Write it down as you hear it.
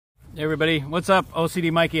Hey everybody, what's up?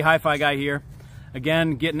 OCD Mikey Hi-Fi Guy here.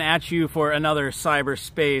 Again, getting at you for another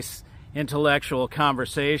cyberspace intellectual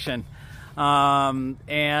conversation. Today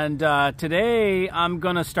I'm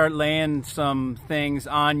going to start laying some things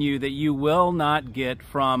on you that you will not get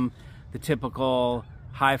from the typical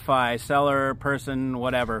hi-fi seller, person,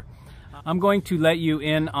 whatever. I'm going to let you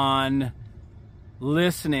in on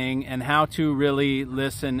listening and how to really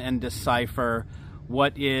listen and decipher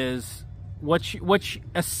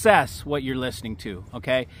assess what you're listening to,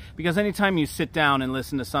 okay? Because anytime you sit down and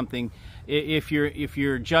listen to something, if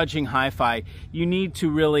you're judging hi-fi, you need to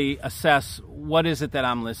really assess what is it that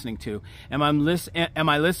I'm listening to. Am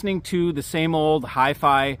I listening to the same old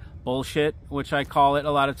hi-fi bullshit, which I call it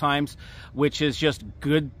a lot of times, which is just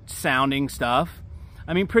good sounding stuff?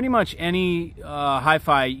 I mean, pretty much any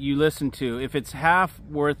hi-fi you listen to, if it's half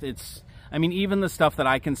worth even the stuff that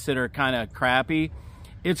I consider kind of crappy,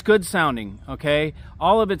 it's good sounding, okay?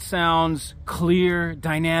 All of it sounds clear,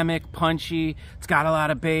 dynamic, punchy. It's got a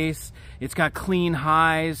lot of bass. It's got clean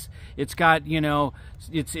highs. It's got,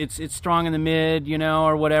 it's strong in the mid,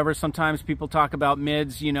 or whatever. Sometimes people talk about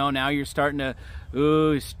mids, now you're starting to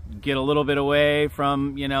get a little bit away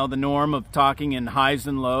from, the norm of talking in highs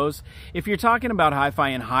and lows. If you're talking about hi-fi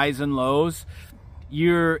in highs and lows,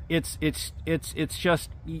 you're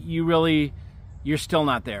still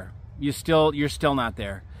not there. You're still not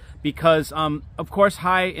there, because of course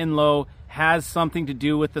high and low has something to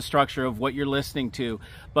do with the structure of what you're listening to,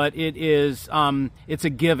 but it's a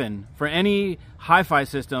given for any hi-fi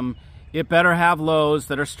system. It better have lows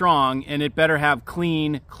that are strong, and it better have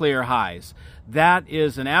clean, clear highs. That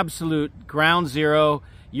is an absolute ground zero.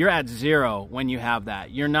 You're at zero when you have that.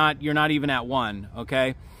 You're not even at one,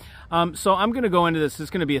 okay? So I'm going to go into this. This is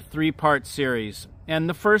going to be a 3-part series, and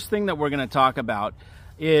the first thing that we're going to talk about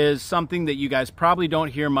is something that you guys probably don't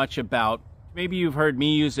hear much about. Maybe you've heard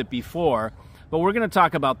me use it before, but we're going to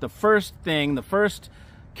talk about the first thing, the first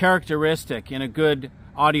characteristic in a good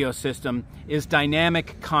audio system is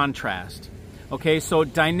dynamic contrast. Okay, so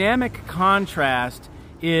dynamic contrast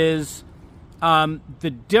is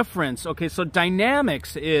the difference. Okay, so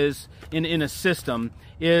dynamics is in a system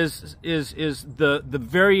is the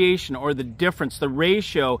variation or the difference, the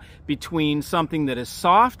ratio between something that is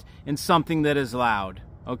soft and something that is loud.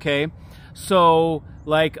 Okay, so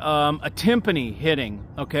like a timpani hitting,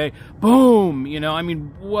 okay, boom,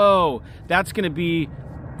 whoa, that's gonna be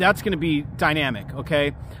dynamic.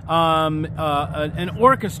 Okay, an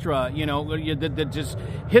orchestra, that just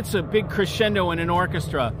hits a big crescendo in an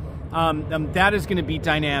orchestra. That is going to be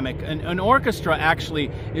dynamic. An orchestra actually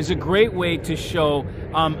is a great way to show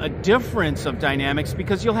a difference of dynamics,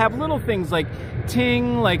 because you'll have little things like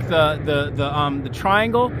ting, like the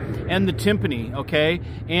triangle and the timpani, okay,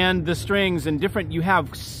 and the strings and different. You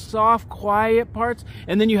have soft, quiet parts,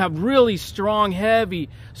 and then you have really strong, heavy,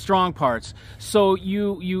 strong parts. So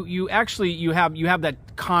you have that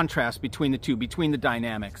contrast between the two, between the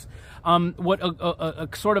dynamics. What a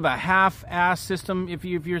sort of a half-ass system, if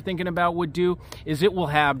you're thinking about, would do is it will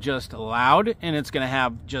have just loud and it's going to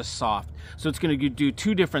have just soft. So it's going to do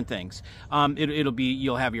two different things.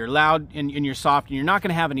 You'll have your loud and your soft, and you're not going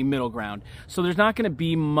to have any middle ground. So there's not going to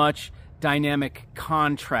be much dynamic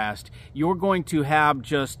contrast. You're going to have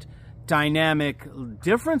just dynamic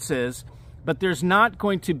differences, but there's not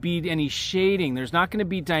going to be any shading. There's not going to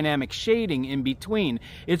be dynamic shading in between.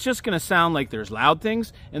 It's just going to sound like there's loud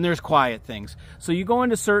things and there's quiet things. So you go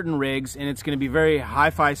into certain rigs and it's going to be very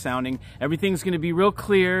hi-fi sounding. Everything's going to be real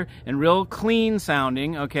clear and real clean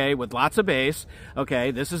sounding, okay, with lots of bass.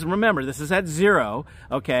 Okay, remember, this is at zero,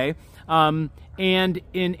 okay? And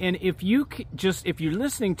if you're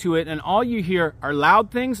listening to it and all you hear are loud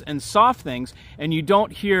things and soft things, and you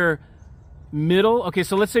don't hear middle, okay,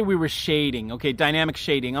 so let's say we were shading, okay, dynamic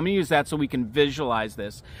shading. I'm going to use that so we can visualize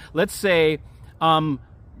this. Let's say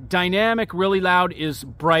dynamic, really loud, is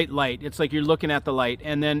bright light. It's like you're looking at the light,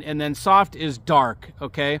 and then soft is dark,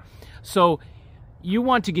 okay? So you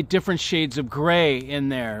want to get different shades of gray in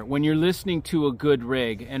there when you're listening to a good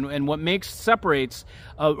rig, and what separates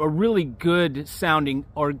a really good sounding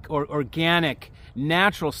or organic,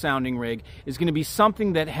 natural sounding rig is going to be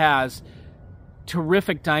something that has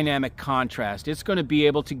terrific dynamic contrast. It's going to be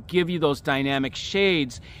able to give you those dynamic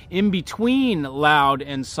shades in between loud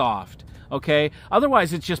and soft, okay?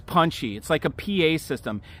 Otherwise, it's just punchy. It's like a PA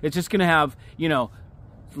system. It's just going to have,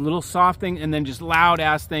 little soft thing and then just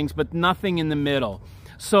loud-ass things, but nothing in the middle.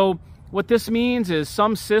 So what this means is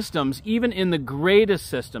some systems, even in the greatest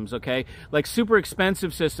systems, okay, like super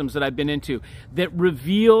expensive systems that I've been into, that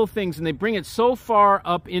reveal things and they bring it so far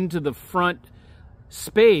up into the front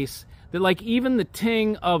space that like even the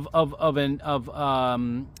ting of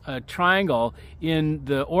a triangle in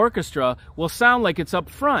the orchestra will sound like it's up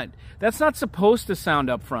front. That's not supposed to sound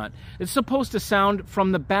up front. It's supposed to sound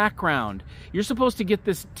from the background. You're supposed to get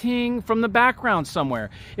this ting from the background somewhere.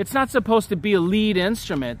 It's not supposed to be a lead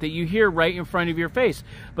instrument that you hear right in front of your face.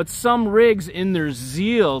 But some rigs, in their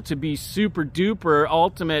zeal to be super duper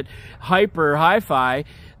ultimate hyper hi-fi,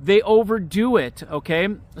 they overdo it, okay?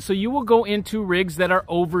 So you will go into rigs that are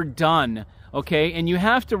overdone, okay? And you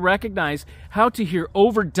have to recognize how to hear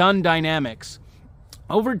overdone dynamics.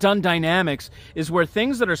 Overdone dynamics is where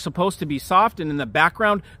things that are supposed to be soft and in the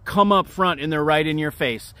background come up front and they're right in your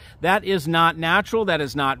face. That is not natural. That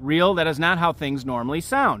is not real. That is not how things normally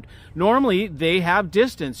sound. Normally, they have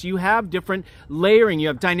distance. You have different layering. You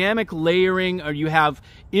have dynamic layering, or you have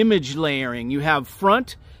image layering. You have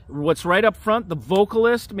front, what's right up front, the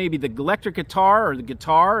vocalist, maybe the electric guitar or the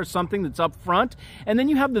guitar or something that's up front. And then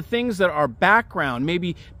you have the things that are background,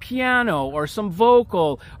 maybe piano or some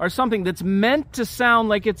vocal or something that's meant to sound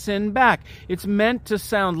like it's in back. It's meant to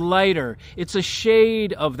sound lighter. It's a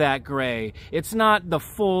shade of that gray. It's not the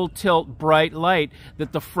full tilt bright light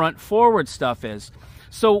that the front forward stuff is.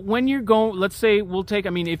 So when you're going, let's say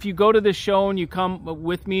if you go to this show and you come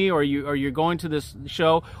with me, or you're going to this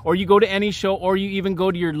show, or you go to any show, or you even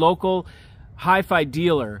go to your local hi-fi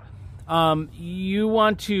dealer, you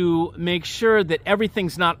want to make sure that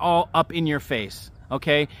everything's not all up in your face.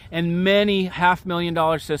 Okay, and many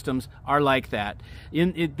 $500,000 systems are like that.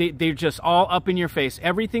 They're just all up in your face.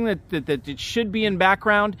 Everything that it should be in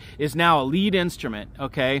background is now a lead instrument.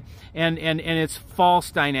 Okay, and it's false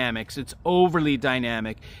dynamics. It's overly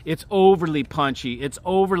dynamic. It's overly punchy. It's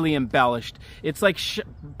overly embellished. It's like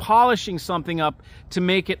polishing something up to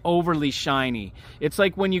make it overly shiny. It's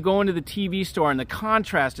like when you go into the TV store and the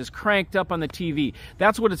contrast is cranked up on the TV.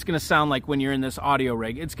 That's what it's going to sound like when you're in this audio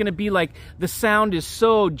rig. It's going to be like the sound is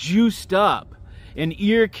so juiced up and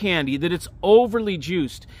ear candy that it's overly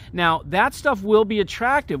juiced. Now, that stuff will be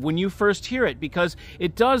attractive when you first hear it because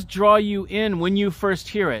it does draw you in when you first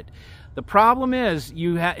hear it. The problem is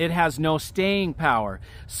it has no staying power.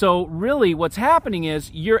 So really what's happening is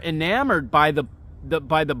you're enamored by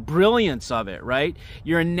the brilliance of it, right?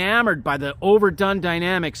 You're enamored by the overdone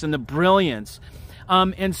dynamics and the brilliance.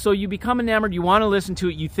 And so you become enamored, you want to listen to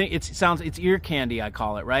it, you think it's ear candy, I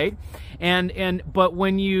call it, right? But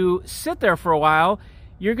when you sit there for a while,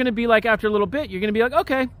 you're going to be like, after a little bit, you're going to be like,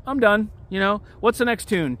 okay, I'm done. You know, what's the next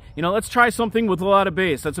tune? You know, let's try something with a lot of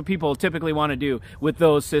bass. That's what people typically want to do with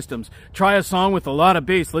those systems. Try a song with a lot of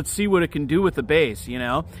bass. Let's see what it can do with the bass, you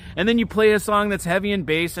know? And then you play a song that's heavy in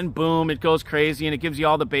bass and boom, it goes crazy and it gives you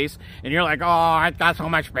all the bass. And you're like, oh, I got so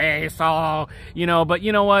much bass. Oh, you know, but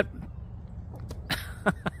you know what?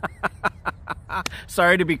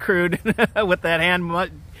 Sorry to be crude with that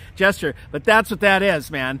hand gesture, but that's what that is,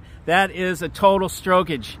 man. That is a total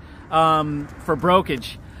strokage for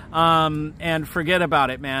brokage. And forget about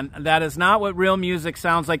it, man. That is not what real music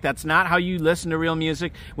sounds like. That's not how you listen to real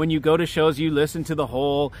music. When you go to shows, you listen to the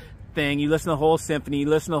whole thing. You listen to the whole symphony. You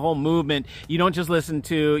listen to the whole movement. You don't just listen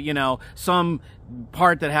to, you know, some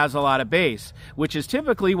part that has a lot of bass, which is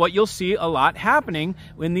typically what you'll see a lot happening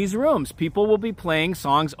in these rooms. People will be playing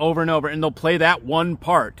songs over and over, and they'll play that one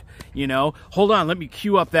part, you know. Hold on, let me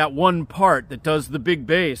cue up that one part that does the big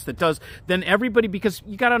bass, then everybody, because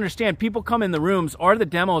you got to understand, people come in the rooms or the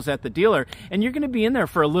demos at the dealer, and you're going to be in there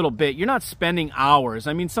for a little bit. You're not spending hours.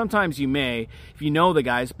 I mean, sometimes you may, if you know the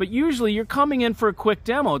guys, but usually you're coming in for a quick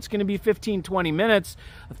demo. It's going to be 15, 20 minutes,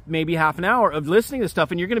 maybe half an hour of listening to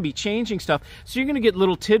stuff, and you're going to be changing stuff. So you're going to get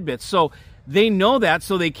little tidbits. So they know that,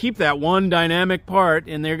 so they keep that one dynamic part,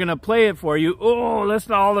 and they're going to play it for you. Oh, listen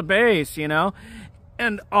to all the bass, you know,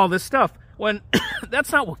 and all this stuff. When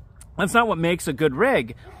that's not what makes a good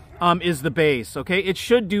rig, is the bass. Okay, it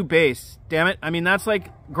should do bass. Damn it! I mean, that's like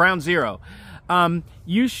ground zero.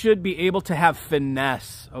 You should be able to have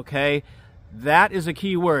finesse. Okay, that is a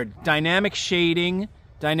key word. Dynamic shading,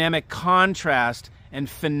 dynamic contrast, and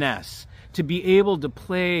finesse. To be able to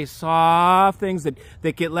play soft things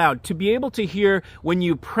that get loud. To be able to hear when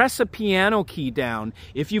you press a piano key down.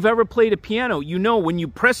 If you've ever played a piano, you know when you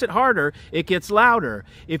press it harder, it gets louder.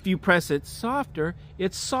 If you press it softer,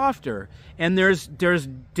 it's softer. And there's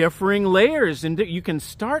differing layers, and you can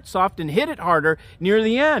start soft and hit it harder near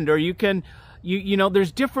the end, or you can, you know,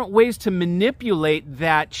 there's different ways to manipulate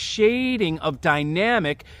that shading of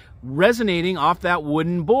dynamic resonating off that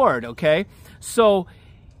wooden board, okay? So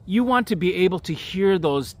you want to be able to hear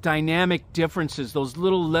those dynamic differences, those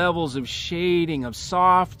little levels of shading, of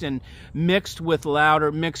soft and mixed with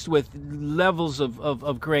louder, mixed with levels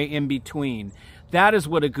of gray in between. That is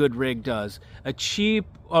what a good rig does. A cheap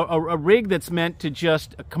a rig that's meant to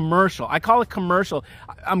just a commercial. I call it commercial.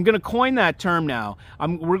 I'm going to coin that term now.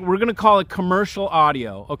 We're going to call it commercial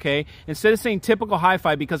audio, okay? Instead of saying typical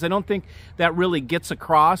hi-fi, because I don't think that really gets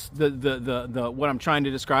across the what I'm trying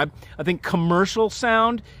to describe. I think commercial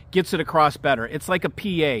sound gets it across better. It's like a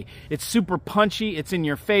PA. It's super punchy. It's in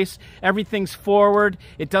your face. Everything's forward.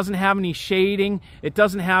 It doesn't have any shading. It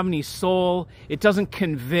doesn't have any soul. It doesn't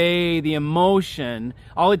convey the emotion.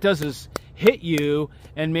 All it does is hit you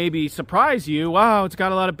and maybe surprise you. Wow, it's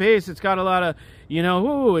got a lot of bass. It's got a lot of, you know,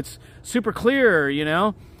 ooh, it's super clear, you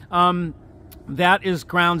know. That is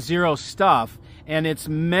ground zero stuff. And it's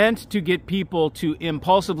meant to get people to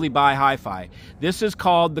impulsively buy hi-fi. This is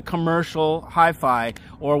called the commercial hi-fi,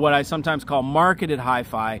 or what I sometimes call marketed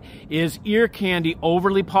hi-fi, is ear candy,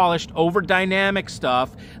 overly polished, over dynamic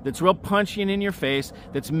stuff that's real punchy and in your face,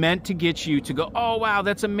 that's meant to get you to go, oh wow,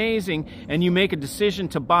 that's amazing, and you make a decision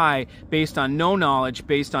to buy based on no knowledge,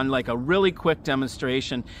 based on like a really quick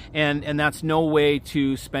demonstration, and that's no way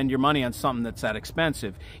to spend your money on something that's that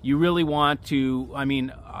expensive. You really want to, I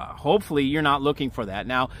mean, hopefully you're not looking for that.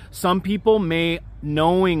 Now, some people may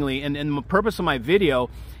knowingly, and the purpose of my video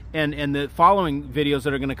and the following videos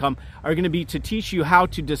that are going to come are going to be to teach you how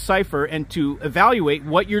to decipher and to evaluate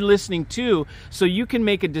what you're listening to so you can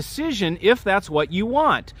make a decision if that's what you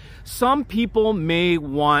want. Some people may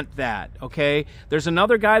want that, okay? There's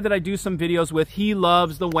another guy that I do some videos with. He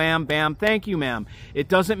loves the wham bam, thank you ma'am. It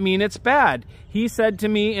doesn't mean it's bad. He said to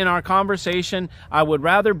me in our conversation, I would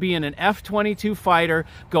rather be in an F-22 fighter,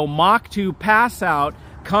 go Mach 2, pass out,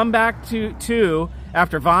 come back to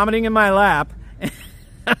after vomiting in my lap.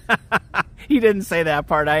 He didn't say that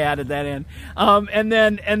part. I added that in. And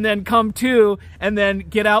then come to, and then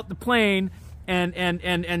get out the plane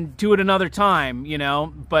and do it another time, you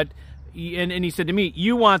know. But and he said to me,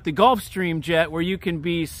 you want the Gulfstream jet where you can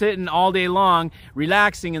be sitting all day long,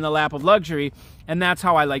 relaxing in the lap of luxury. And that's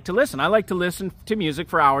how I like to listen. I like to listen to music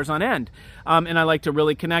for hours on end. And I like to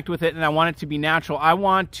really connect with it, and I want it to be natural. I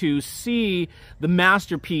want to see the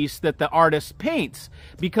masterpiece that the artist paints,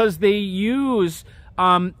 because they use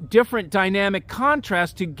different dynamic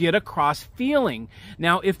contrast to get across feeling.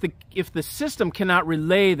 Now, if the system cannot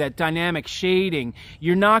relay that dynamic shading,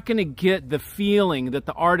 you're not going to get the feeling that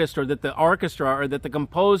the artist or that the orchestra or that the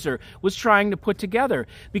composer was trying to put together.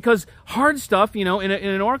 Because hard stuff, you know, in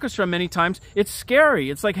an orchestra many times, it's scary.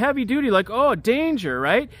 It's like heavy duty, like, oh, danger,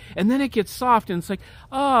 right? And then it gets soft and it's like,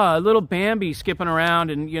 oh, a little Bambi skipping around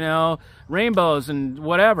and, you know, rainbows and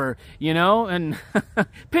whatever, you know, and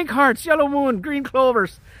pink hearts, yellow moon, green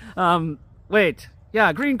clovers. Wait,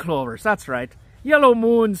 yeah, green clovers, that's right. Yellow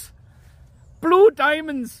moons, blue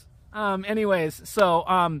diamonds. Anyways, so,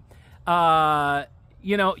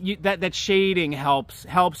 you know, that shading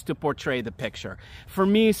helps to portray the picture. For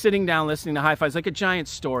me, sitting down listening to hi-fi is like a giant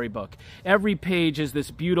storybook. Every page is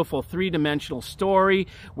this beautiful three-dimensional story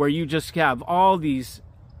where you just have all these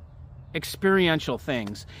experiential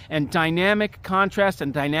things, and dynamic contrast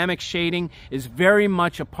and dynamic shading is very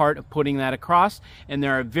much a part of putting that across, and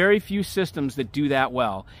there are very few systems that do that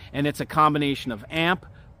well, and it's a combination of amp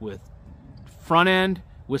with front end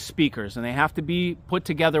with speakers, and they have to be put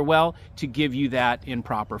together well to give you that in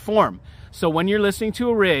proper form. So when you're listening to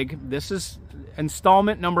a rig, this is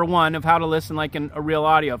installment number 1 of how to listen like a real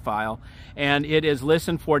audiophile, and it is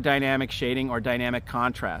listen for dynamic shading or dynamic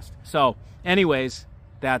contrast. So anyways,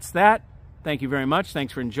 that's that. Thank you very much.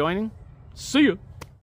 Thanks for joining. See you.